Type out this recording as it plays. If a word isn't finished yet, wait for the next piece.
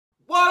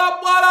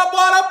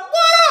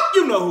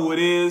know who it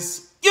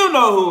is. You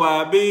know who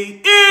I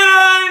be. It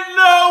ain't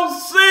no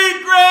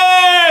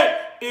secret.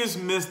 It's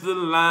Mr.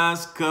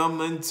 Lines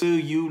coming to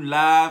you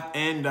live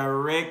and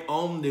direct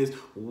on this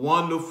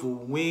wonderful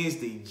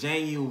Wednesday,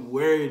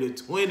 January the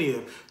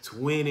 20th,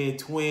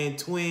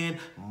 2020.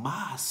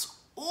 Mas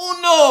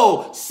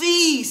uno.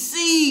 Si,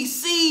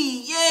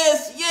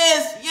 yes.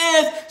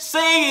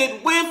 Say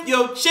it with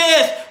your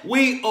chest.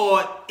 We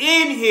are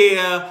in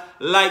here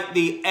like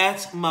the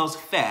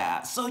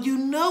atmosphere. So you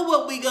know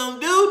what we gonna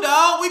do,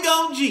 dog? We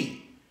gonna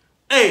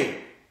G-A-T-A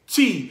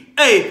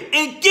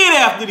and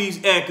get after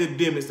these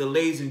academics. So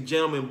ladies and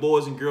gentlemen,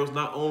 boys and girls,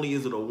 not only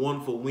is it a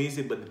wonderful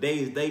Wednesday, but today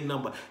is day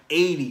number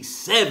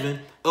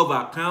 87 of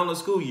our calendar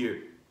school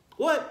year.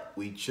 What?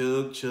 We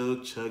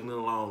chugging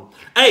along.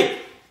 Hey,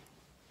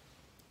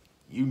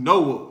 you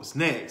know what was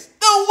next.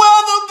 The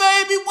weather,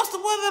 baby. What's the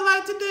weather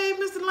like today,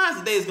 Mr. Lyons?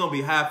 Today is going to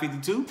be high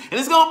 52, and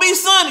it's going to be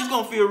sunny. It's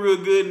going to feel real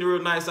good and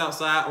real nice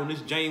outside on this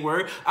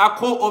January. Our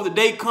quote of the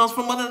day comes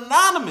from an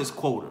anonymous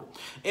quoter.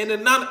 And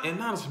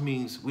anonymous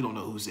means we don't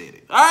know who said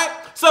it. All right?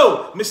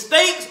 So,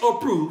 mistakes are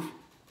proof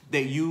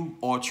that you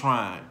are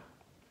trying.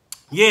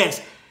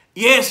 Yes.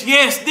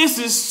 This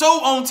is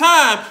so on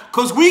time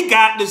because we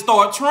got to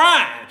start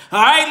trying.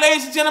 All right,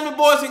 ladies and gentlemen,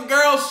 boys and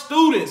girls,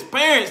 students,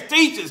 parents,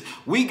 teachers,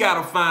 we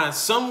got to find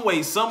some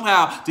way,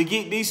 somehow to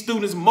get these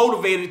students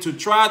motivated to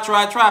try.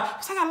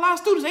 Because I got a lot of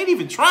students, they ain't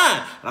even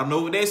trying. I don't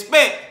know what they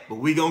expect, but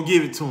we going to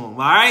give it to them, all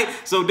right?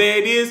 So there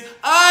it is.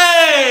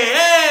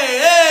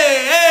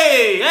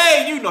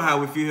 Hey, you know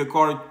how we feel here at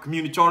Carter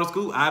Community Charter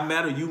School. I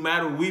matter, you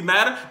matter, we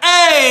matter.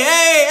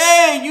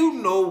 Hey, you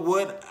know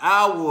what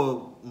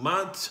our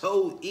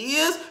motto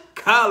is?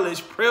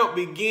 College prep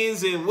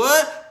begins in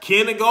what?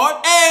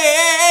 Kindergarten.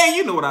 Hey,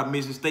 you know what our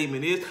mission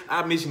statement is.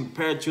 Our mission to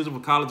prepare children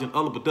for college and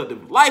other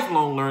productive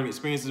lifelong learning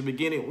experiences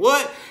beginning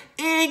what?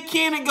 In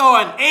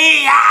kindergarten.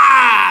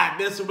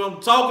 That's what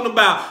I'm talking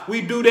about.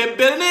 We do that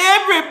better than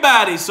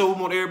everybody. So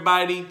we want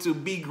everybody to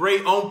be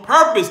great on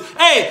purpose.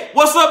 Hey,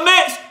 what's up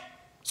next?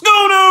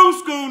 School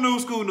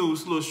news. A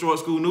little short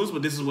school news,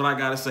 but this is what I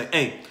got to say.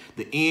 Hey,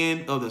 the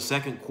end of the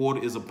second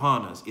quarter is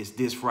upon us. It's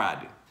this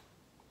Friday.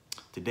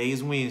 Today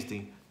is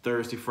Wednesday.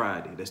 Thursday,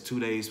 Friday. That's 2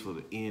 days for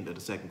the end of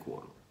the second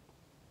quarter.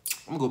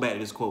 I'm going to go back to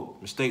this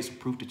quote. Mistakes are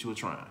proof that you are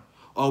trying.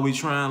 Are we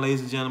trying,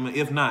 ladies and gentlemen?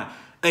 If not,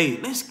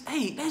 let's get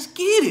it.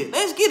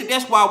 Let's get it.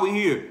 That's why we're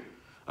here.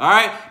 All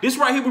right? This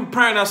right here, we're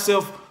preparing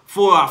ourselves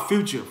for our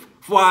future,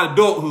 for our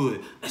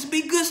adulthood. Let's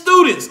be good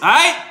students. All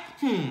right?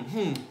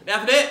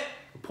 After that,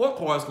 report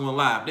cards going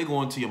live. They're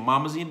going to your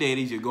mamas and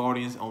daddies, your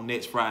guardians on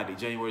next Friday,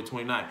 January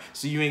 29th.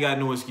 So you ain't got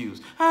no excuse.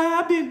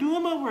 I've been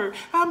doing my work.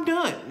 I'm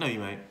done. No,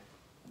 you ain't.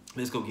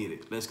 Let's go get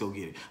it.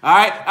 All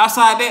right.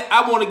 Outside that,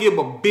 I want to give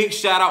a big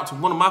shout out to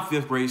one of my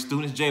 5th grade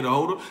students, Jada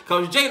Holder,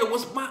 because Jada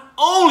was my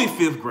only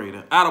 5th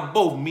grader out of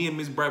both me and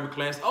Miss Bradley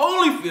class,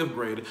 only 5th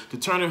grader to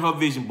turn in her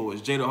vision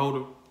boards. Jada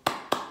Holder,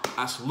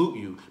 I salute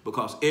you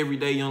because every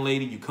day, young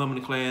lady, you come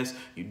into class,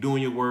 you're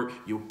doing your work,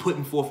 you're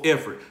putting forth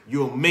effort,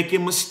 you're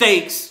making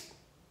mistakes,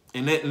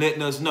 and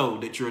letting us know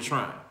that you're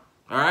trying.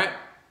 All right.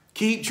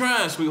 Keep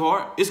trying,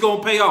 sweetheart. It's going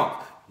to pay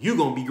off. You're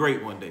going to be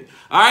great one day.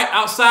 All right,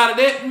 outside of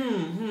that,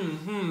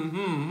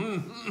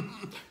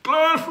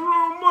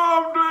 classroom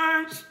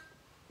updates.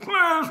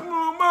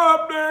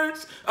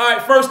 All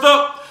right, first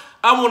up,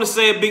 I want to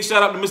say a big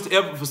shout out to Mr.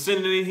 Everett for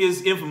sending in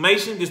his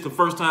information. This is the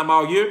first time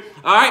all year.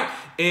 All right,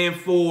 and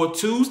for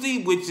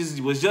Tuesday, which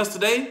was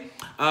yesterday,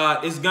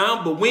 it's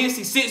gone. But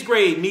Wednesday, 6th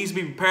grade needs to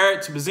be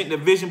prepared to present their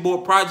vision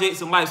board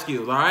projects and life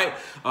skills. All right,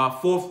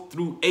 4th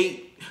through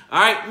 8.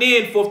 All right,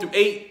 then 4th through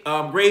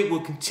 8th grade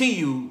will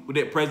continue with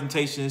their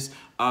presentations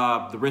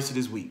the rest of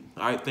this week.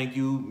 All right, thank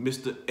you,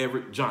 Mr.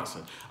 Everett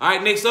Johnson. All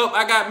right, next up,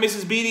 I got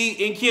Mrs. BD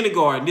in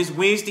kindergarten. This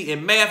Wednesday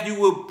in math, you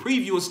will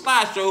preview a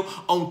slideshow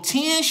on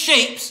 10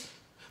 shapes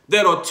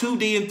that are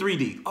 2D and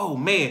 3D. Oh,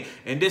 man.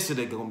 And this is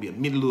going to be a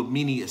little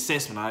mini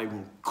assessment. I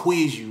even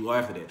quiz you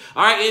after that.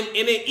 All right, and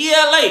in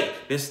ELA,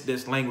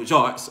 that's language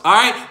arts. All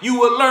right, you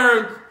will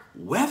learn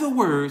weather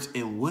words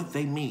and what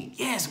they mean.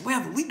 Yes,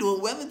 weather. We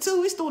doing weather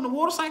too. We still in the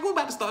water cycle. We're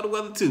about to start the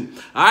weather too.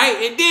 All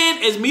right. And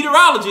then as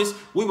meteorologists,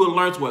 we will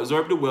learn to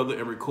observe the weather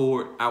and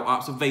record our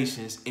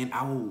observations in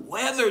our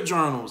weather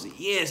journals.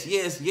 Yes.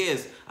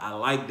 I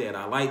like that.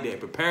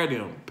 Prepare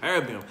them.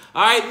 All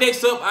right.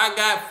 Next up, I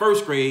got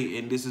 1st grade,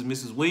 and this is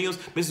Mrs. Williams.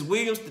 Mrs.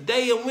 Williams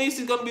today on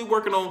Wednesday is going to be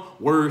working on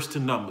words to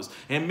numbers.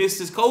 And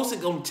Mrs. Colson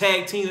going to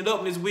tag team it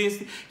up this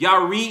Wednesday.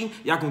 Y'all reading.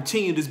 Y'all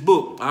continue this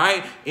book. All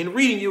right. In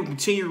reading, you'll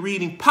continue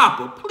reading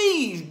Papa,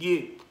 please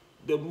get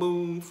the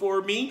moon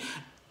for me,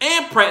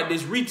 and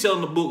practice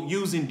retelling the book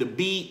using the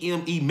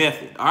BME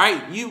method. All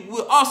right. You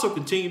will also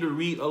continue to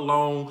read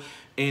along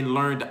and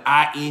learn the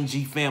ing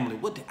family.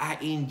 What the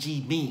ing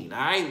mean? All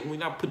right.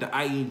 When I put the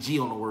ing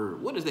on the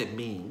word, what does that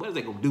mean? What is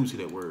that going to do to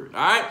that word?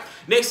 All right.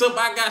 Next up,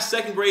 I got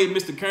 2nd grade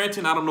Mr.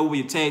 Carrington. I don't know where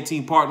your tag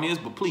team partner is,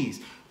 but please,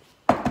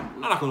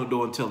 I'm not going to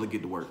do it until they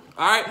get to work.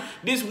 All right.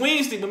 This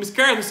Wednesday, when Ms.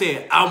 Carrington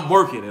said, I'm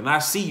working, and I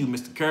see you,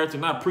 Mr.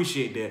 Carrington. I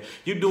appreciate that.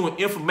 You're doing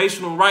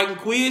informational writing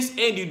quiz,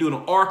 and you're doing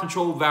an R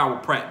control vowel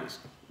practice.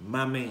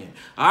 My man.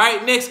 All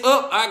right, next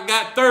up, I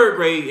got third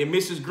grade, and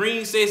Mrs.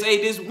 Green says, hey,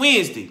 this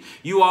Wednesday,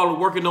 you all are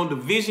working on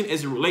division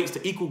as it relates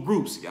to equal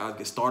groups. Y'all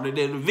get started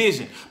at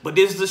division. But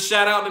this is a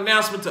shout-out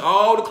announcement to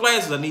all the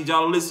classes. I need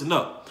y'all to listen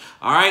up.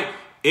 All right?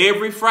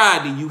 Every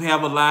Friday, you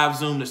have a live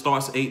Zoom that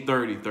starts at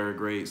 8:30, third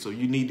grade. So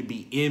you need to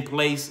be in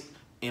place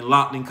and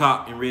locked and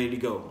cocked and ready to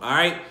go. All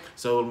right?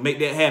 So make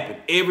that happen.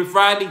 Every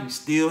Friday, we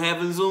still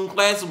having Zoom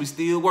classes. We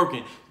still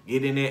working.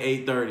 Get in there at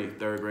 8:30,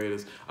 third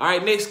graders. All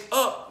right, next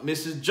up,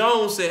 Mrs.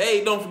 Jones said,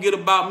 hey, don't forget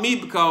about me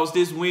because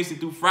this Wednesday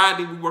through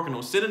Friday, we're working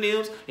on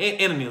synonyms and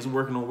antonyms. We're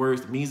working on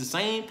words that means the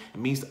same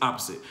and means the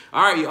opposite.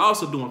 All right, you're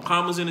also doing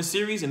commas in the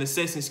series and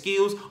assessing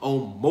skills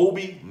on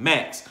Moby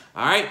Max.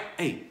 All right,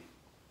 hey,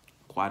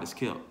 quiet as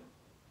kept.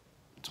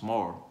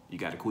 Tomorrow, you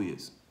got a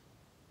quiz.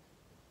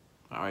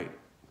 All right,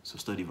 so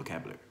study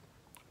vocabulary.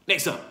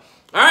 Next up.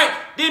 All right,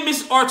 then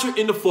Miss Archer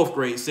in the fourth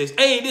grade says,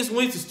 hey, this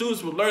Wednesday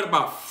students will learn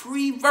about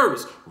free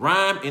verse,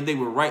 rhyme, and they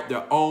will write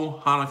their own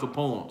Hanukkah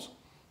poems.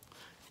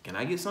 Can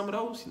I get some of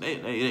those?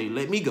 Hey,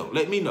 let me go.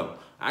 Let me know.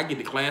 I get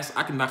the class.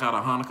 I can knock out a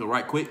Hanukkah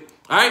right quick.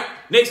 All right,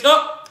 next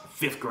up,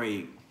 fifth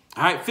grade.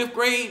 All right, fifth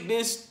grade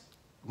this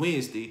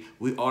Wednesday,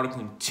 we ought to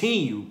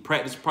continue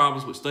practice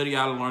problems with study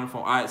out and learning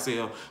from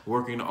IXL,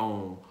 working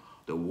on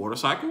the water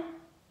cycle,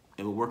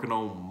 and we're working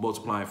on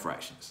multiplying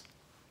fractions.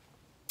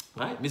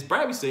 All right, Miss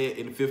Bradley said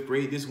in the fifth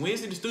grade, this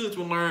Wednesday, the students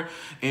will learn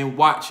and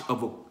watch a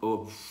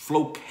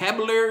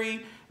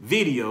vocabulary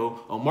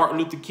video on Martin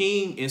Luther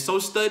King in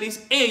social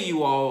studies, and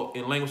you all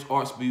in language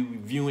arts will be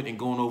reviewing and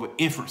going over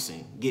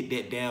inferencing. Get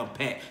that down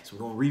pat. So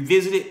we're going to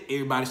revisit it.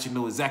 Everybody should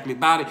know exactly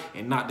about it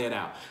and knock that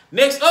out.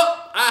 Next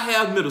up, I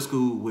have middle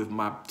school with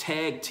my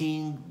tag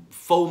team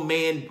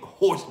four-man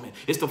horsemen.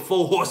 It's the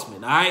four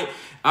horsemen, all right?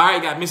 All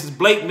right, got Mrs.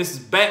 Blake,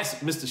 Mrs. Batts,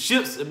 Mr.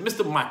 Ships, and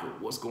Mr. Michael.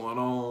 What's going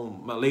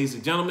on, my ladies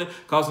and gentlemen?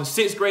 Because in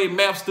sixth grade,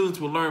 math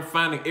students will learn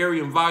finding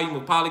area and volume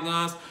of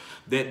polygons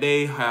that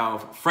they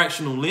have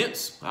fractional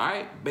lengths, all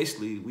right?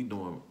 Basically, we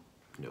doing,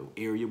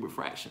 area with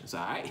fractions,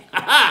 all right?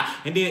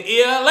 And then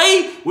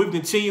ELA, we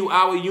continue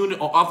our unit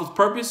on author's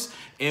purpose,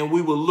 and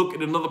we will look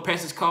at another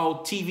passage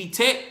called TV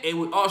Tech, and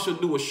we also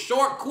do a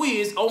short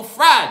quiz on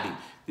Friday.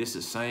 This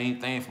is the same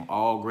thing from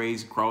all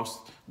grades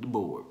across the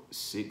board,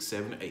 6,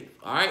 7, 8.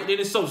 All right, then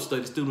in social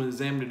studies, students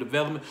examine the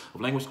development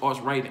of language, arts,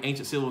 writing, and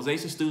ancient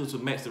civilization. Students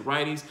will match the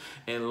writings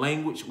and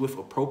language with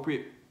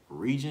appropriate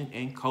region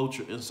and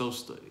culture in social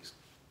studies.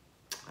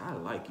 I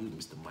like you,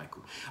 Mr.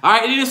 Michael. All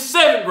right, and in the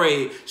seventh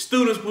grade,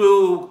 students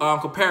will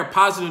compare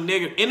positive and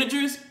negative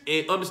integers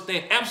and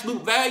understand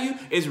absolute value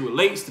as it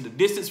relates to the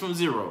distance from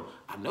zero.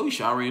 I know you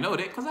should already know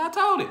that because I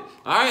told it.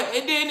 All right,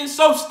 and then in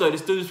social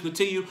studies, students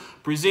continue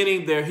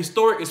presenting their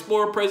historic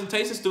explorer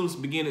presentation. Students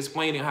begin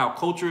explaining how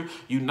culture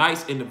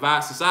unites and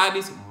divides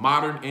societies,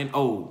 modern and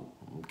old.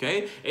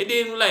 Okay, and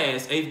then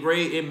last, 8th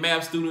grade in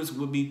math, students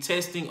will be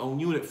testing on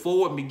Unit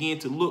 4 and begin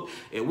to look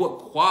at what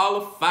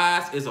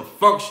qualifies as a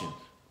function.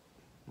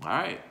 All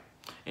right.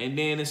 And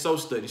then in social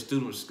studies,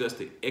 students discuss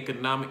the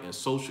economic and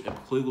social and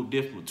political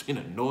difference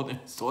between the northern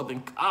and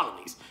southern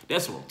colonies.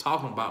 That's what I'm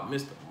talking about,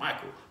 Mr.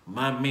 Michael,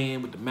 my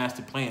man with the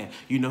master plan.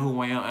 You know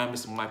who I am? I'm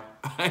Mr. Michael.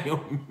 I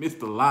am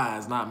Mr.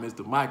 Lyons, not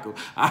Mr. Michael.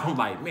 I'm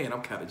like, man,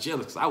 I'm kind of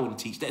jealous because I wouldn't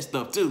teach that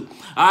stuff too.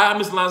 All right, I'm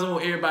Mr. Lyons. I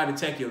want everybody to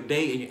attack your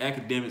day and your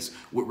academics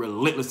with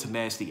relentless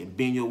tenacity and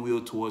bend your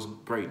will towards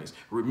greatness.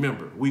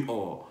 Remember, we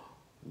are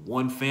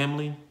one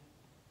family,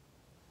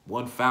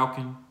 one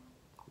falcon,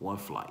 one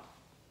flight.